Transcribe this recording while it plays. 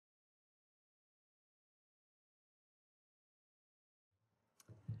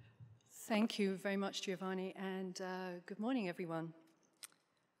Thank you very much, Giovanni, and good morning, everyone.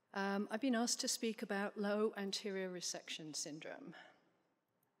 I've been asked to speak about low anterior resection syndrome.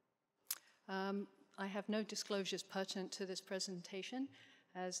 I have no disclosures pertinent to this presentation.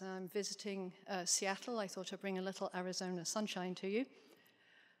 As I'm visiting Seattle, I thought I'd bring a little Arizona sunshine to you.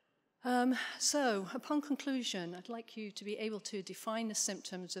 So, upon conclusion, I'd like you to be able to define the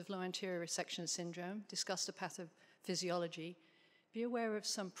symptoms of low anterior resection syndrome, discuss the pathophysiology, be aware of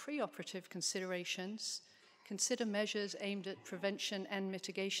some preoperative considerations, consider measures aimed at prevention and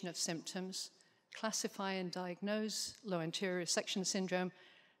mitigation of symptoms, classify and diagnose low anterior resection syndrome,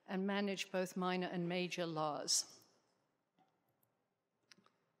 and manage both minor and major LARS.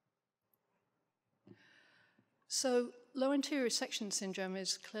 So, low anterior resection syndrome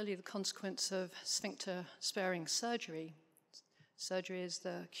is clearly the consequence of sphincter-sparing surgery. Surgery is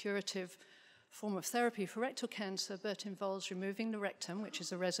the curative form of therapy for rectal cancer, but involves removing the rectum, which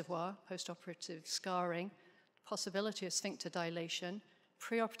is a reservoir, postoperative scarring, possibility of sphincter dilation,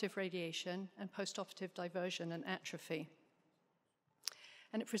 preoperative radiation, and postoperative diversion and atrophy.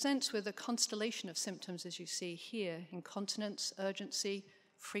 And it presents with a constellation of symptoms, as you see here: incontinence, urgency,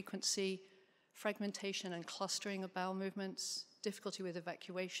 frequency, fragmentation and clustering of bowel movements, difficulty with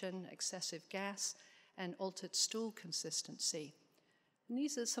evacuation, excessive gas, and altered stool consistency. And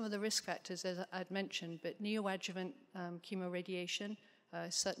these are some of the risk factors, as I'd mentioned, but neoadjuvant chemoradiation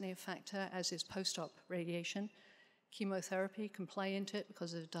is certainly a factor, as is post-op radiation. Chemotherapy can play into it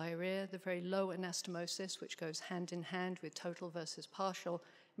because of diarrhea, the very low anastomosis, which goes hand in hand with total versus partial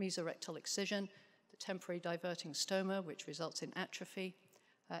mesorectal excision, the temporary diverting stoma, which results in atrophy,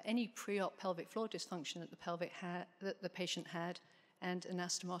 any pre-op pelvic floor dysfunction that the patient had, and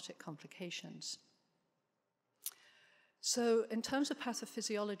anastomotic complications. So in terms of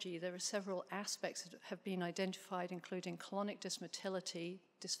pathophysiology, there are several aspects that have been identified, including colonic dysmotility,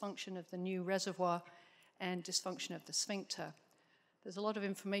 dysfunction of the new reservoir, and dysfunction of the sphincter. There's a lot of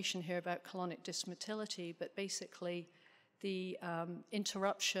information here about colonic dysmotility, but basically the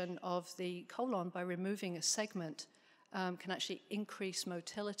interruption of the colon by removing a segment can actually increase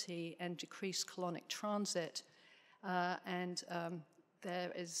motility and decrease colonic transit, and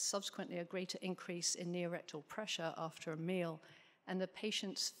there is subsequently a greater increase in neorectal pressure after a meal, and the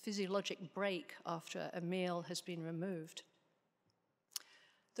patient's physiologic break after a meal has been removed.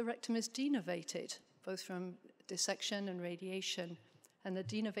 The rectum is denervated, both from dissection and radiation, and the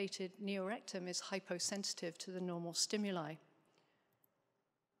denervated neorectum is hyposensitive to the normal stimuli.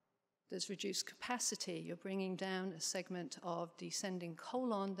 There's reduced capacity. You're bringing down a segment of descending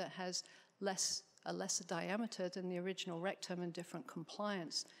colon that has a lesser diameter than the original rectum and different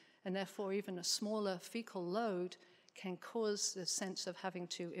compliance, and therefore even a smaller fecal load can cause the sense of having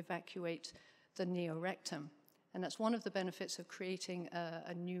to evacuate the neorectum. And that's one of the benefits of creating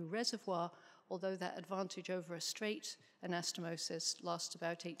a new reservoir, although that advantage over a straight anastomosis lasts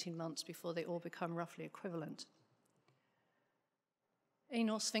about 18 months before they all become roughly equivalent.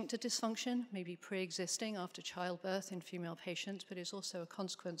 Anal sphincter dysfunction may be pre-existing after childbirth in female patients, but is also a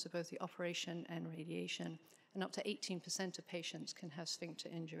consequence of both the operation and radiation, and up to 18% of patients can have sphincter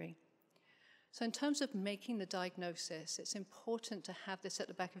injury. So in terms of making the diagnosis, it's important to have this at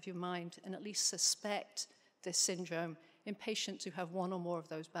the back of your mind and at least suspect this syndrome in patients who have one or more of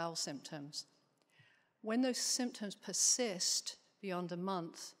those bowel symptoms. When those symptoms persist beyond a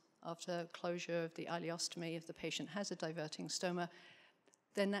month after closure of the ileostomy, if the patient has a diverting stoma,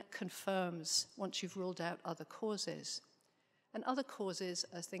 then that confirms once you've ruled out other causes. And other causes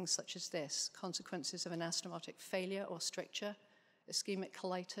are things such as this: consequences of anastomotic failure or stricture, ischemic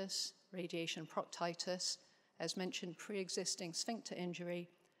colitis, radiation proctitis, as mentioned, pre-existing sphincter injury,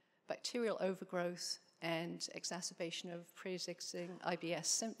 bacterial overgrowth, and exacerbation of pre-existing IBS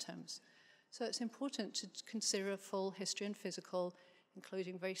symptoms. So it's important to consider a full history and physical,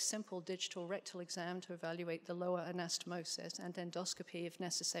 including very simple digital rectal exam to evaluate the lower anastomosis, and endoscopy if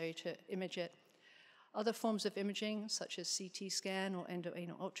necessary to image it. Other forms of imaging, such as CT scan or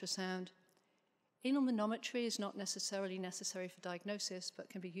endoanal ultrasound. Anal manometry is not necessarily necessary for diagnosis, but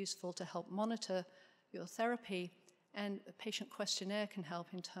can be useful to help monitor your therapy, and a patient questionnaire can help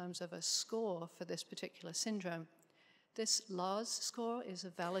in terms of a score for this particular syndrome. This LARS score is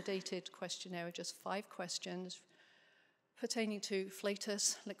a validated questionnaire with just 5 questions pertaining to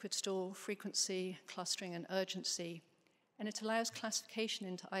flatus, liquid stool, frequency, clustering, and urgency. And it allows classification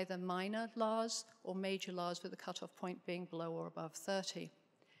into either minor LARS or major LARS, with the cutoff point being below or above 30.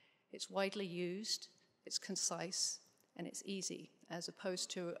 It's widely used, it's concise, and it's easy, as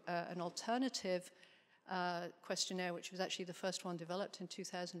opposed to an alternative questionnaire, which was actually the first one developed in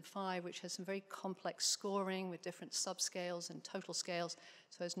 2005, which has some very complex scoring with different subscales and total scales,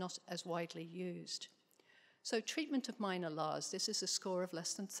 so it's not as widely used. So treatment of minor LARS, this is a score of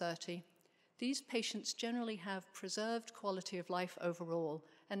less than 30. These patients generally have preserved quality of life overall,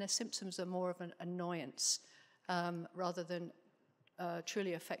 and their symptoms are more of an annoyance rather than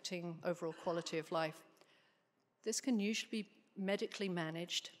truly affecting overall quality of life. This can usually be medically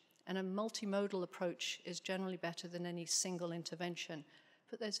managed, and a multimodal approach is generally better than any single intervention,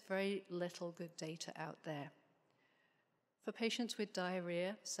 but there's very little good data out there. For patients with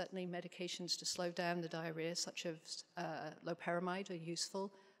diarrhea, certainly medications to slow down the diarrhea, such as loperamide, are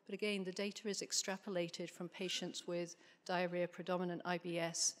useful, but again, the data is extrapolated from patients with diarrhea-predominant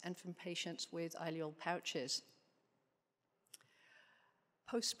IBS and from patients with ileal pouches.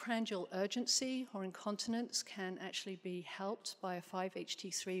 Postprandial urgency or incontinence can actually be helped by a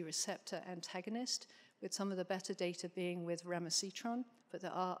 5-HT3 receptor antagonist, with some of the better data being with ramucitron, but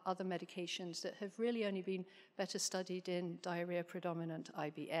there are other medications that have really only been better studied in diarrhea-predominant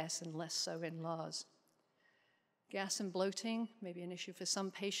IBS and less so in LARS. Gas and bloating may be an issue for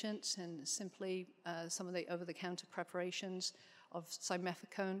some patients, and simply some of the over-the-counter preparations of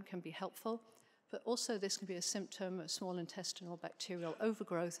simethicone can be helpful. But also this can be a symptom of small intestinal bacterial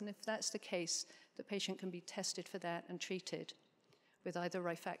overgrowth, and if that's the case, the patient can be tested for that and treated with either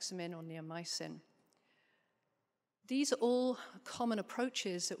rifaximin or neomycin. These are all common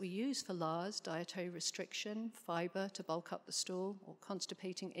approaches that we use for LARS: dietary restriction, fiber to bulk up the stool, or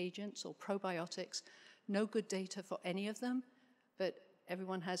constipating agents, or probiotics. No good data for any of them, but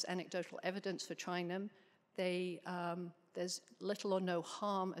everyone has anecdotal evidence for trying them. There's little or no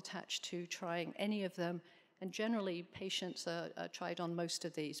harm attached to trying any of them, and generally patients are tried on most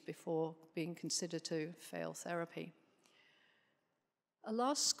of these before being considered to fail therapy. A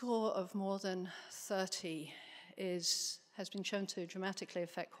LARS score of more than 30 has been shown to dramatically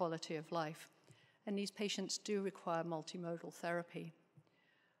affect quality of life, and these patients do require multimodal therapy.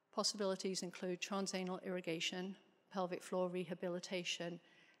 Possibilities include transanal irrigation, pelvic floor rehabilitation,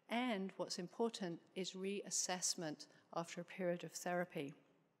 and what's important is reassessment after a period of therapy.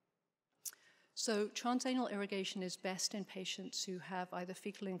 So transanal irrigation is best in patients who have either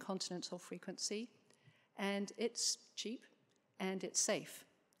fecal incontinence or frequency, and it's cheap and it's safe.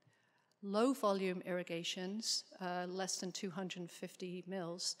 Low volume irrigations, less than 250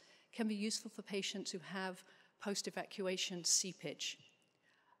 mils, can be useful for patients who have post-evacuation seepage.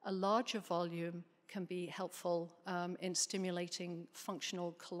 A larger volume can be helpful in stimulating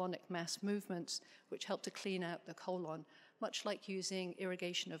functional colonic mass movements, which help to clean out the colon, much like using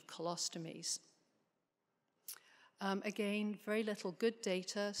irrigation of colostomies. Again, very little good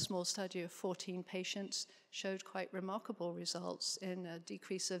data. Small study of 14 patients showed quite remarkable results in a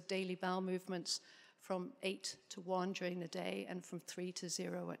decrease of daily bowel movements from 8 to 1 during the day and from 3 to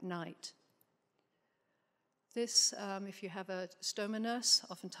 0 at night. This, if you have a stoma nurse,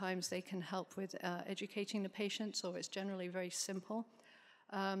 oftentimes they can help with educating the patients, or it's generally very simple.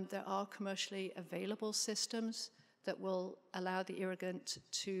 There are commercially available systems that will allow the irrigant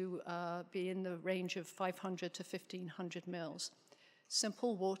to be in the range of 500 to 1,500 mils.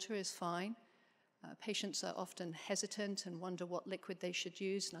 Simple water is fine. Patients are often hesitant and wonder what liquid they should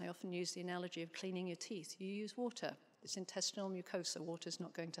use, and I often use the analogy of cleaning your teeth. You use water. It's intestinal mucosa. Water's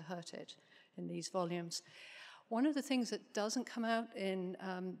not going to hurt it in these volumes. One of the things that doesn't come out in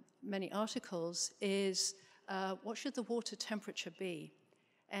many articles is what should the water temperature be?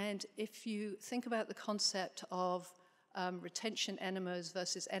 And if you think about the concept of retention enemas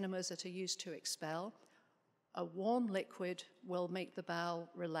versus enemas that are used to expel, a warm liquid will make the bowel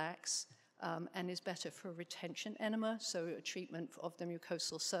relax and is better for a retention enema, so a treatment of the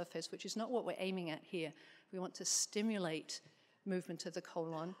mucosal surface, which is not what we're aiming at here. We want to stimulate movement of the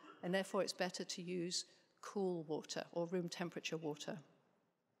colon, and therefore it's better to use cool water or room temperature water.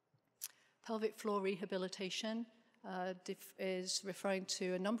 Pelvic floor rehabilitation is referring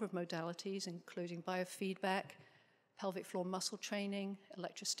to a number of modalities, including biofeedback, pelvic floor muscle training,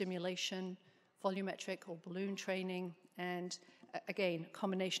 electrostimulation, volumetric or balloon training, and again, a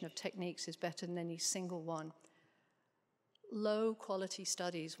combination of techniques is better than any single one. Low quality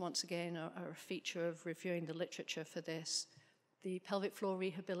studies, once again, are a feature of reviewing the literature for this. The pelvic floor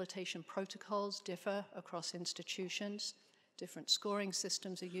rehabilitation protocols differ across institutions. Different scoring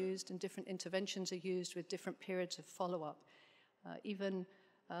systems are used and different interventions are used with different periods of follow-up. Even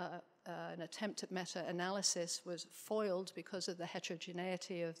an attempt at meta-analysis was foiled because of the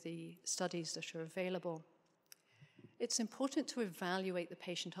heterogeneity of the studies that are available. It's important to evaluate the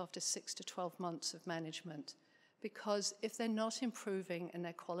patient after 6 to 12 months of management, because if they're not improving and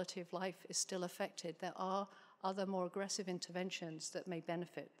their quality of life is still affected, there are other more aggressive interventions that may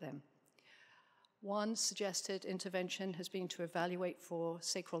benefit them. One suggested intervention has been to evaluate for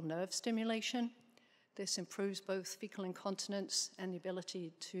sacral nerve stimulation. This improves both fecal incontinence and the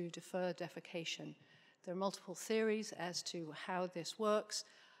ability to defer defecation. There are multiple theories as to how this works,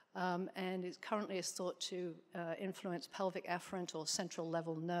 and it currently is thought to influence pelvic afferent or central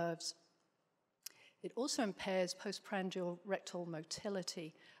level nerves. It also impairs postprandial rectal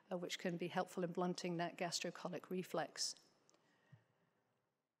motility, which can be helpful in blunting that gastrocolic reflex.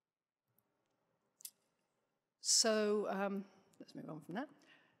 So let's move on from that.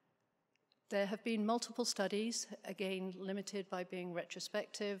 There have been multiple studies, again limited by being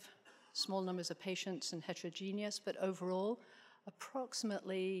retrospective, small numbers of patients and heterogeneous, but overall,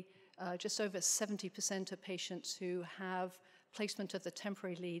 approximately just over 70% of patients who have placement of the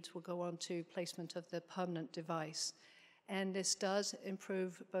temporary leads will go on to placement of the permanent device. And this does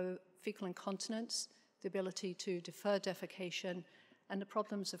improve both fecal incontinence, the ability to defer defecation, and the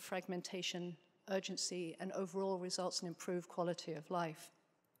problems of fragmentation, urgency, and overall results in improved quality of life.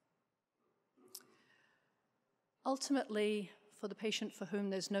 Ultimately, for the patient for whom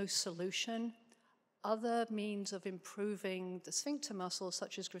there's no solution, other means of improving the sphincter muscles,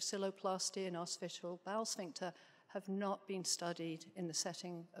 such as gracilloplasty and occipital bowel sphincter, have not been studied in the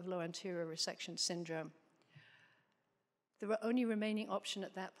setting of low anterior resection syndrome. The only remaining option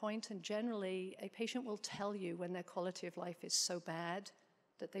at that point, and generally a patient will tell you when their quality of life is so bad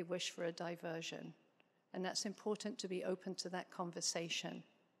that they wish for a diversion. And that's important to be open to that conversation.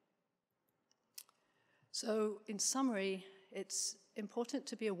 So in summary, it's important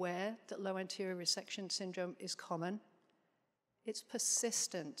to be aware that low anterior resection syndrome is common. It's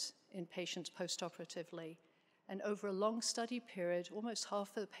persistent in patients postoperatively. And over a long study period, almost half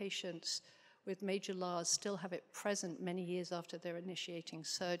of the patients with major LARS still have it present many years after they're initiating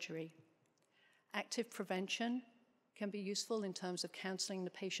surgery. Active prevention can be useful in terms of counseling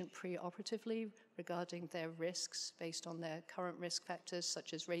the patient preoperatively regarding their risks based on their current risk factors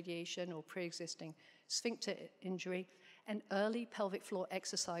such as radiation or pre-existing sphincter injury, and early pelvic floor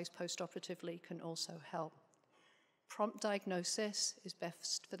exercise postoperatively can also help. Prompt diagnosis is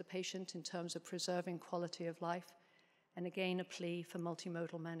best for the patient in terms of preserving quality of life, and again, a plea for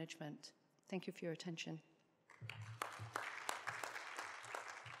multimodal management. Thank you for your attention.